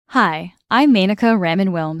Hi, I'm Menaka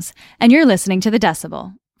Raman-Wilms, and you're listening to The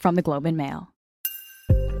Decibel from the Globe and Mail.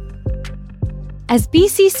 As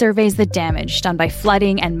BC surveys the damage done by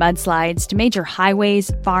flooding and mudslides to major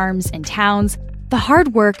highways, farms, and towns, the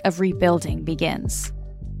hard work of rebuilding begins.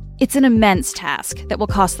 It's an immense task that will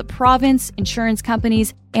cost the province, insurance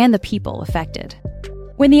companies, and the people affected.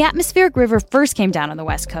 When the atmospheric river first came down on the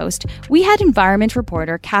West Coast, we had environment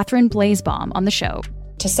reporter Catherine Blaisbaum on the show.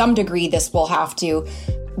 To some degree, this will have to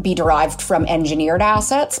be derived from engineered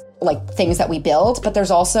assets, like things that we build, but there's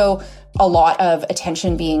also a lot of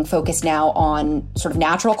attention being focused now on sort of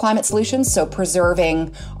natural climate solutions, so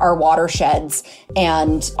preserving our watersheds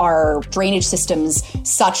and our drainage systems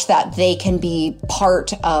such that they can be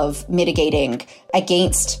part of mitigating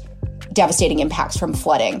against devastating impacts from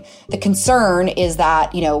flooding. The concern is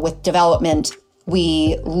that, with development,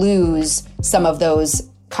 we lose some of those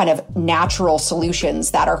kind of natural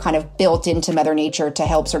solutions that are kind of built into Mother Nature to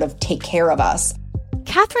help sort of take care of us.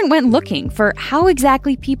 Catherine went looking for how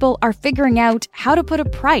exactly people are figuring out how to put a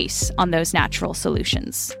price on those natural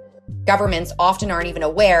solutions. Governments often aren't even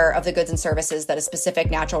aware of the goods and services that a specific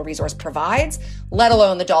natural resource provides, let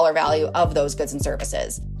alone the dollar value of those goods and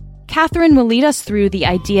services. Catherine will lead us through the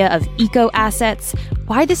idea of eco-assets,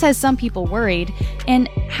 why this has some people worried, and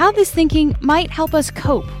how this thinking might help us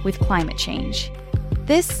cope with climate change.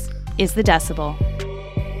 This is The Decibel.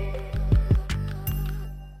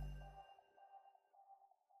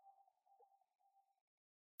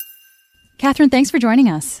 Catherine, thanks for joining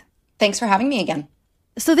us. Thanks for having me again.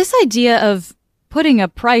 So this idea of putting a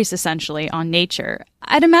price, essentially, on nature,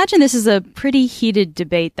 I'd imagine this is a pretty heated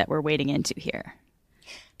debate that we're wading into here.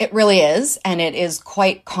 It really is, and it is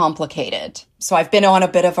quite complicated. So I've been on a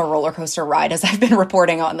bit of a roller coaster ride as I've been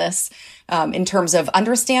reporting on this in terms of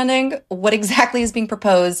understanding what exactly is being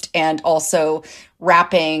proposed and also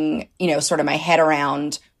wrapping, sort of my head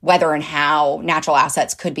around whether and how natural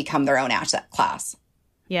assets could become their own asset class.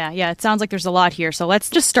 Yeah, it sounds like there's a lot here. So let's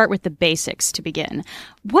just start with the basics to begin.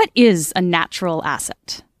 What is a natural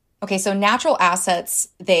asset? Okay, so natural assets,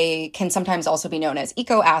 they can sometimes also be known as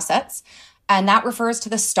eco-assets. And that refers to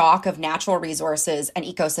the stock of natural resources and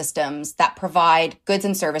ecosystems that provide goods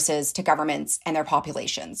and services to governments and their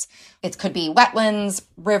populations. It could be wetlands,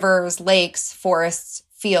 rivers, lakes, forests,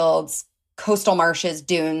 fields, coastal marshes,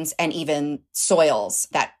 dunes, and even soils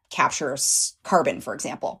that capture carbon, for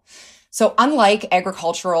example. So unlike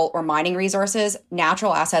agricultural or mining resources,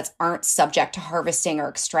 natural assets aren't subject to harvesting or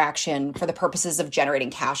extraction for the purposes of generating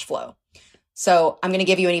cash flow. So I'm going to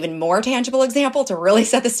give you an even more tangible example to really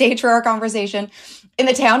set the stage for our conversation. In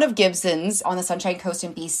the town of Gibsons on the Sunshine Coast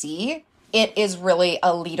in BC, it is really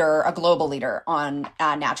a global leader on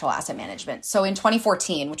natural asset management. So in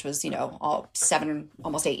 2014, which was,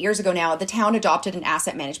 almost 8 years ago now, the town adopted an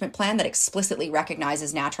asset management plan that explicitly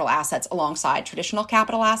recognizes natural assets alongside traditional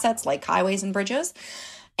capital assets like highways and bridges.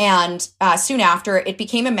 And soon after, it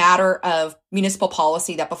became a matter of municipal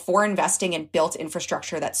policy that before investing in built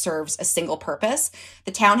infrastructure that serves a single purpose,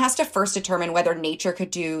 the town has to first determine whether nature could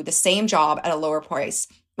do the same job at a lower price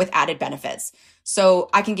with added benefits. So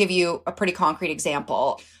I can give you a pretty concrete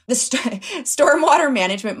example. The stormwater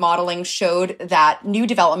management modeling showed that new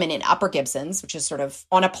development in Upper Gibsons, which is sort of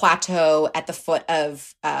on a plateau at the foot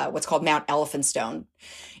of what's called Mount Elephantstone,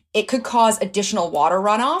 it could cause additional water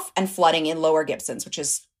runoff and flooding in Lower Gibsons, which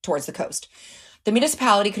is towards the coast. The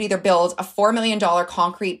municipality could either build a $4 million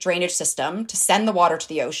concrete drainage system to send the water to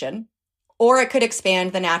the ocean, or it could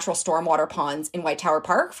expand the natural stormwater ponds in White Tower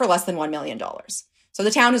Park for less than $1 million. So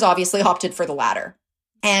the town has obviously opted for the latter.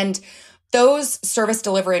 And those service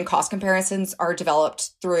delivery and cost comparisons are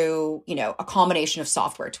developed through, a combination of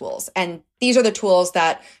software tools. And these are the tools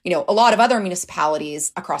that, a lot of other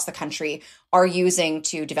municipalities across the country are using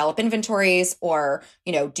to develop inventories or,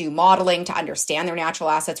 do modeling to understand their natural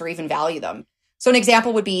assets or even value them. So an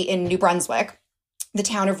example would be in New Brunswick, the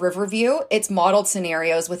town of Riverview. It's modeled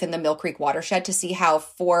scenarios within the Mill Creek watershed to see how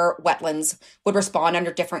 4 wetlands would respond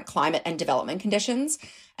under different climate and development conditions.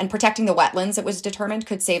 And protecting the wetlands, it was determined,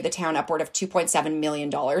 could save the town upward of $2.7 million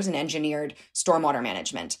in engineered stormwater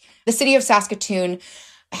management. The city of Saskatoon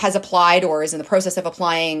has applied or is in the process of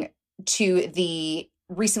applying to the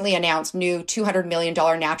recently announced new $200 million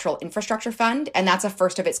Natural Infrastructure Fund, and that's a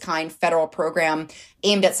first-of-its-kind federal program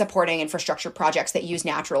aimed at supporting infrastructure projects that use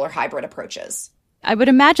natural or hybrid approaches. I would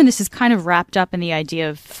imagine this is kind of wrapped up in the idea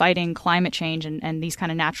of fighting climate change and these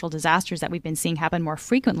kind of natural disasters that we've been seeing happen more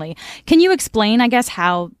frequently. Can you explain, I guess,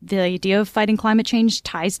 how the idea of fighting climate change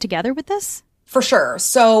ties together with this? For sure.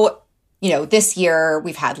 So This year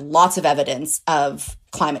we've had lots of evidence of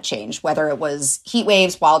climate change, whether it was heat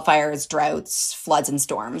waves, wildfires, droughts, floods, and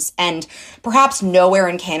storms. And perhaps nowhere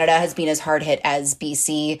in Canada has been as hard hit as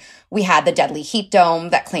BC. We had the deadly heat dome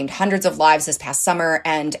that claimed hundreds of lives this past summer.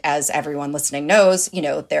 And as everyone listening knows,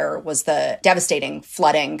 there was the devastating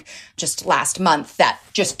flooding just last month that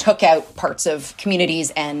just took out parts of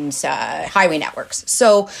communities and highway networks.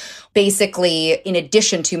 So basically, in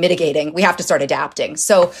addition to mitigating, we have to start adapting.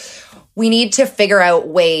 So we need to figure out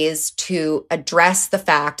ways to address the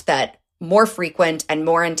fact that more frequent and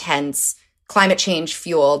more intense climate change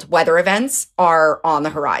fueled weather events are on the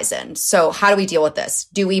horizon. So how do we deal with this?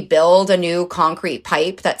 Do we build a new concrete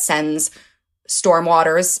pipe that sends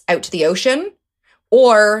stormwaters out to the ocean?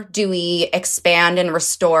 Or do we expand and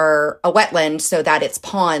restore a wetland so that its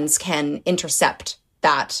ponds can intercept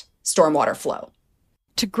that stormwater flow?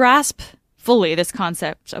 To grasp fully this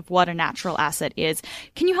concept of what a natural asset is,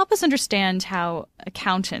 can you help us understand how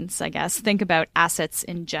accountants, I guess, think about assets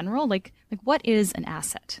in general? Like what is an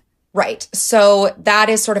asset? Right. So that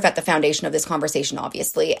is sort of at the foundation of this conversation,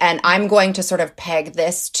 obviously. And I'm going to sort of peg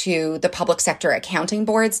this to the Public Sector Accounting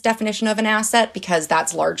Board's definition of an asset, because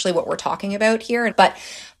that's largely what we're talking about here. But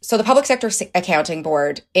so the Public Sector Accounting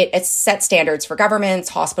Board, it sets standards for governments,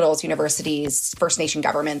 hospitals, universities, First Nation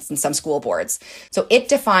governments, and some school boards. So it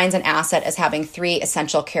defines an asset as having 3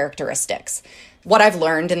 essential characteristics. What I've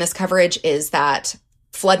learned in this coverage is that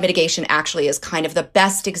flood mitigation actually is kind of the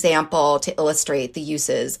best example to illustrate the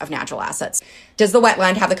uses of natural assets. Does the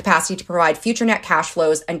wetland have the capacity to provide future net cash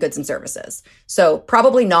flows and goods and services? So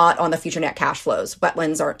probably not on the future net cash flows.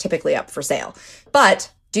 Wetlands aren't typically up for sale.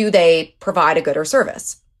 But do they provide a good or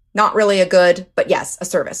service? Not really a good, but yes, a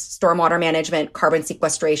service. Stormwater management, carbon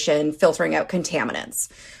sequestration, filtering out contaminants.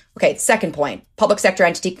 Okay, second point, public sector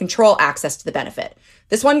entity control access to the benefit.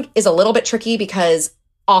 This one is a little bit tricky because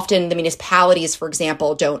often the municipalities, for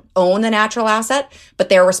example, don't own the natural asset, but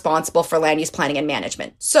they're responsible for land use planning and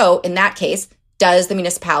management. So in that case, does the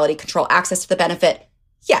municipality control access to the benefit?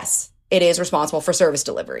 Yes, it is responsible for service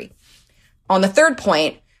delivery. On the third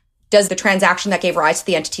point, does the transaction that gave rise to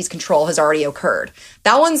the entity's control has already occurred?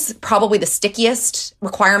 That one's probably the stickiest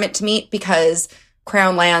requirement to meet because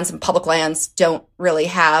Crown lands and public lands don't really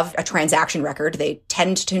have a transaction record. They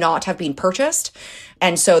tend to not have been purchased.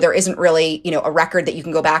 And so there isn't really, a record that you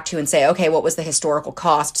can go back to and say, okay, what was the historical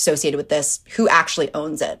cost associated with this? Who actually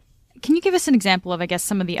owns it? Can you give us an example of, I guess,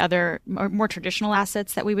 some of the other more traditional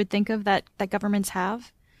assets that we would think of that governments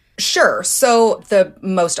have? Sure. So the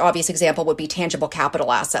most obvious example would be tangible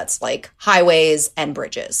capital assets like highways and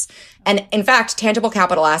bridges. And in fact, tangible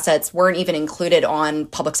capital assets weren't even included on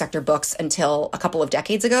public sector books until a couple of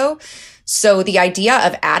decades ago. So the idea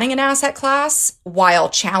of adding an asset class, while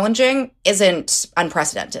challenging, isn't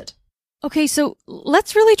unprecedented. Okay, so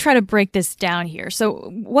let's really try to break this down here.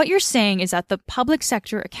 So what you're saying is that the Public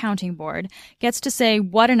Sector Accounting Board gets to say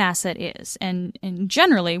what an asset is. And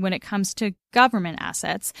generally, when it comes to government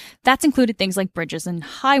assets, that's included things like bridges and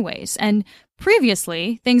highways. And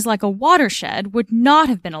previously, things like a watershed would not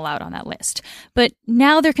have been allowed on that list. But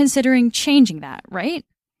now they're considering changing that, right?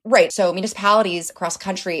 Right. So municipalities across the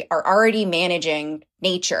country are already managing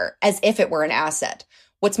nature as if it were an asset.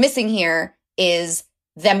 What's missing here is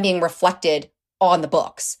them being reflected on the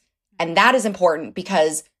books. And that is important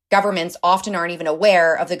because governments often aren't even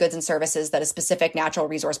aware of the goods and services that a specific natural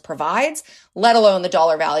resource provides, let alone the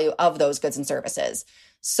dollar value of those goods and services.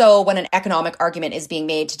 So when an economic argument is being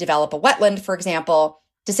made to develop a wetland, for example,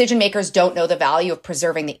 decision makers don't know the value of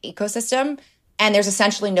preserving the ecosystem, and there's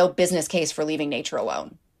essentially no business case for leaving nature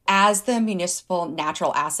alone. As the Municipal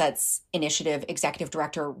Natural Assets Initiative Executive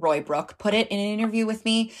Director Roy Brook put it in an interview with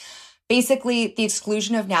me, basically, the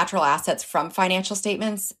exclusion of natural assets from financial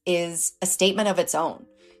statements is a statement of its own.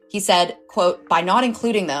 He said, quote, "By not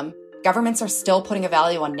including them, governments are still putting a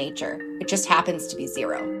value on nature. It just happens to be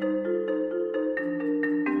zero."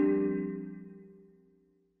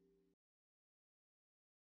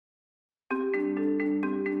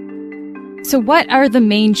 So what are the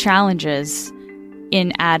main challenges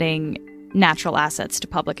in adding natural assets to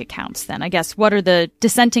public accounts then? I guess, what are the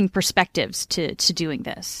dissenting perspectives to doing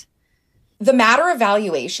this? The matter of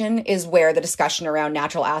valuation is where the discussion around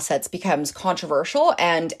natural assets becomes controversial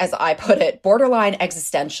and, as I put it, borderline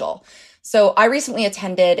existential. So I recently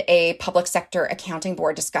attended a Public Sector Accounting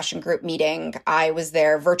Board discussion group meeting. I was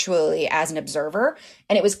there virtually as an observer,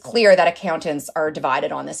 and it was clear that accountants are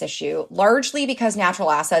divided on this issue, largely because natural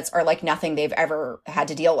assets are like nothing they've ever had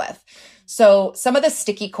to deal with. So some of the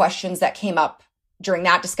sticky questions that came up during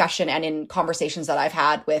that discussion and in conversations that I've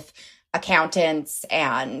had with accountants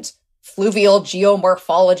and fluvial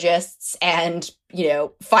geomorphologists and,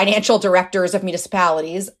 financial directors of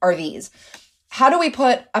municipalities are these. How do we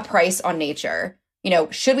put a price on nature?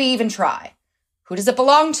 Should we even try? Who does it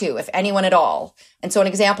belong to, if anyone at all? And so an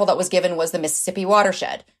example that was given was the Mississippi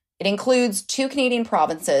watershed. It includes 2 Canadian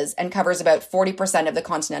provinces and covers about 40% of the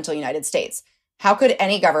continental United States. How could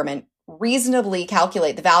any government reasonably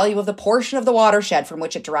calculate the value of the portion of the watershed from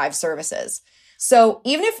which it derives services? So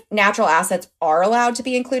even if natural assets are allowed to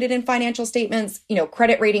be included in financial statements,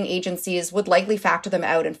 credit rating agencies would likely factor them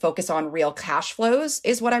out and focus on real cash flows,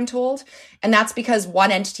 is what I'm told. And that's because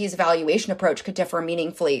one entity's valuation approach could differ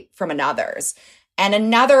meaningfully from another's. And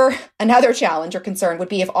another challenge or concern would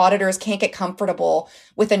be if auditors can't get comfortable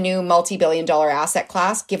with a new multi-billion-dollar asset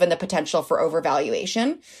class, given the potential for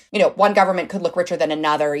overvaluation. One government could look richer than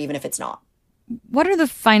another, even if it's not. What are the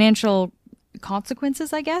financial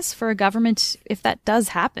consequences, I guess, for a government if that does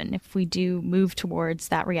happen, if we do move towards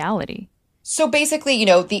that reality? So basically,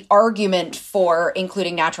 the argument for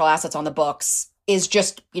including natural assets on the books is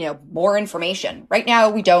just, more information. Right now,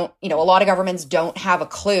 we don't, a lot of governments don't have a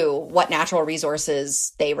clue what natural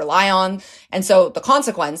resources they rely on. And so the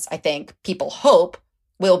consequence, I think people hope,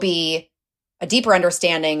 will be a deeper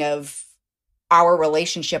understanding of our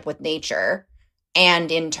relationship with nature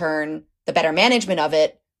and in turn, the better management of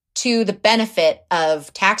it to the benefit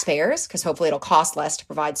of taxpayers, because hopefully it'll cost less to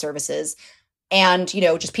provide services, and,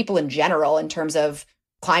 just people in general in terms of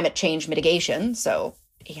climate change mitigation. So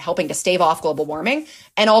helping to stave off global warming,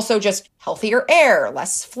 and also just healthier air,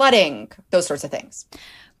 less flooding, those sorts of things.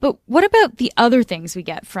 But what about the other things we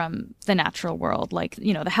get from the natural world, like,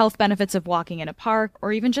 the health benefits of walking in a park,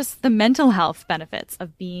 or even just the mental health benefits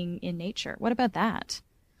of being in nature? What about that?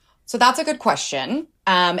 So that's a good question.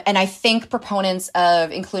 And I think proponents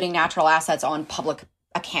of including natural assets on public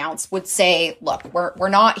accounts would say, look, we're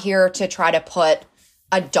not here to try to put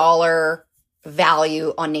a dollar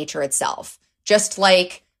value on nature itself. Just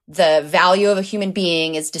like the value of a human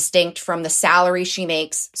being is distinct from the salary she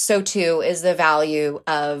makes, so too is the value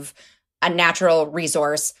of a natural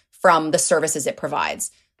resource from the services it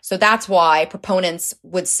provides. So that's why proponents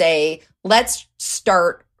would say, let's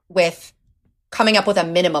start with coming up with a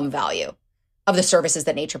minimum value of the services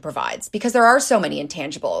that nature provides, because there are so many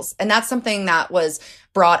intangibles. And that's something that was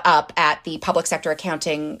brought up at the Public Sector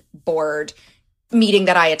Accounting Board meeting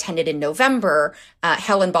that I attended in November.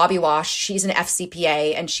 Helen Bobby-Wash, she's an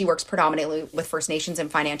FCPA, and she works predominantly with First Nations in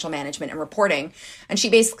financial management and reporting. And she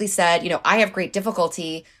basically said, I have great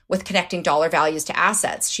difficulty with connecting dollar values to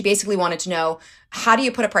assets. She basically wanted to know, how do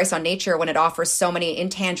you put a price on nature when it offers so many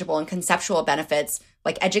intangible and conceptual benefits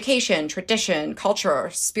like education, tradition, culture,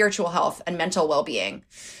 spiritual health, and mental well-being?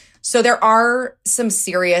 So there are some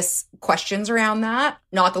serious questions around that,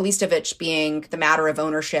 not the least of which being the matter of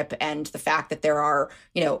ownership and the fact that there are,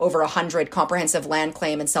 over 100 comprehensive land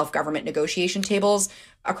claim and self-government negotiation tables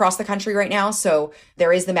across the country right now. So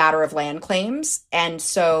there is the matter of land claims. And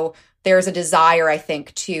so there's a desire, I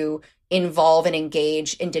think, to involve and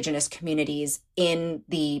engage Indigenous communities in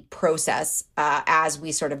the process as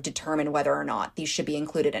we sort of determine whether or not these should be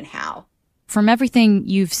included and how. From everything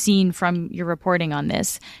you've seen from your reporting on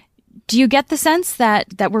this, do you get the sense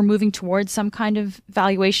that we're moving towards some kind of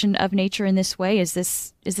valuation of nature in this way? Is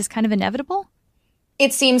this kind of inevitable?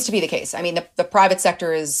 It seems to be the case. I mean, the private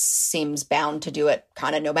sector seems bound to do it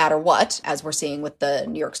kind of no matter what, as we're seeing with the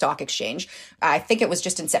New York Stock Exchange. I think it was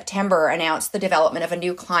just in September announced the development of a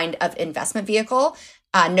new kind of investment vehicle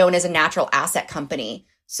known as a natural asset company.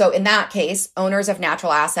 So in that case, owners of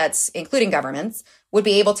natural assets, including governments, would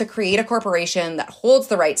be able to create a corporation that holds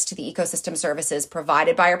the rights to the ecosystem services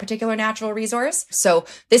provided by a particular natural resource. So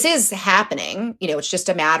this is happening. It's just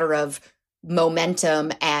a matter of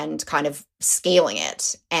momentum and kind of scaling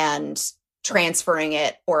it and transferring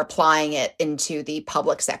it or applying it into the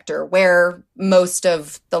public sector where most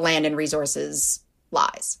of the land and resources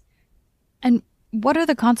lies. And what are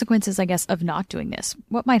the consequences, I guess, of not doing this?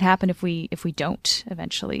 What might happen if we don't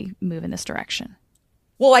eventually move in this direction?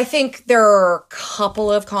 Well, I think there are a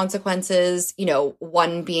couple of consequences,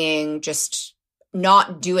 one being just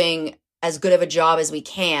not doing as good of a job as we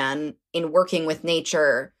can in working with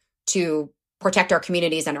nature to protect our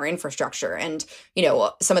communities and our infrastructure. And,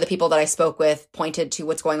 some of the people that I spoke with pointed to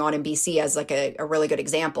what's going on in BC as like a really good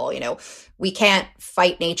example. We can't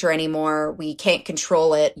fight nature anymore. We can't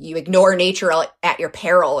control it. You ignore nature at your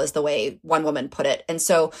peril is the way one woman put it. And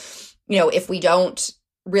so, if we don't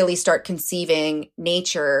really start conceiving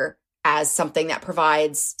nature as something that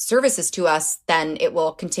provides services to us, then it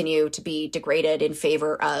will continue to be degraded in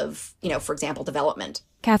favor of, for example, development.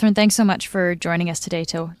 Catherine, thanks so much for joining us today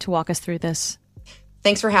to walk us through this.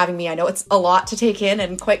 Thanks for having me. I know it's a lot to take in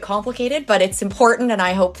and quite complicated, but it's important, and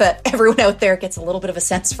I hope that everyone out there gets a little bit of a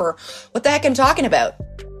sense for what the heck I'm talking about.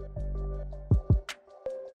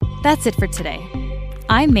 That's it for today.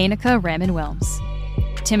 I'm Menaka Raman-Wilms.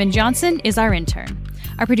 Timon Johnson is our intern.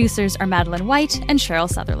 Our producers are Madeline White and Cheryl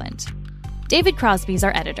Sutherland. David Crosby's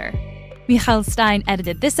our editor. Michal Stein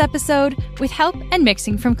edited this episode with help and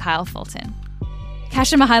mixing from Kyle Fulton.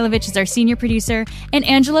 Kasia Mihailovich is our senior producer, and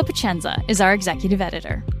Angela Pacenza is our executive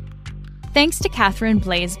editor. Thanks to Catherine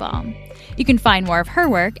Blazebaum. You can find more of her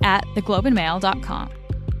work at theglobeandmail.com.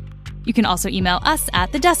 You can also email us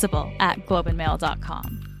at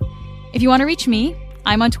thedecibel@globeandmail.com. If you want to reach me,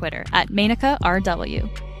 I'm on Twitter at MenakaRW.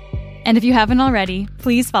 And if you haven't already,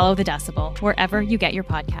 please follow The Decibel wherever you get your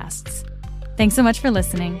podcasts. Thanks so much for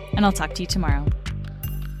listening, and I'll talk to you tomorrow.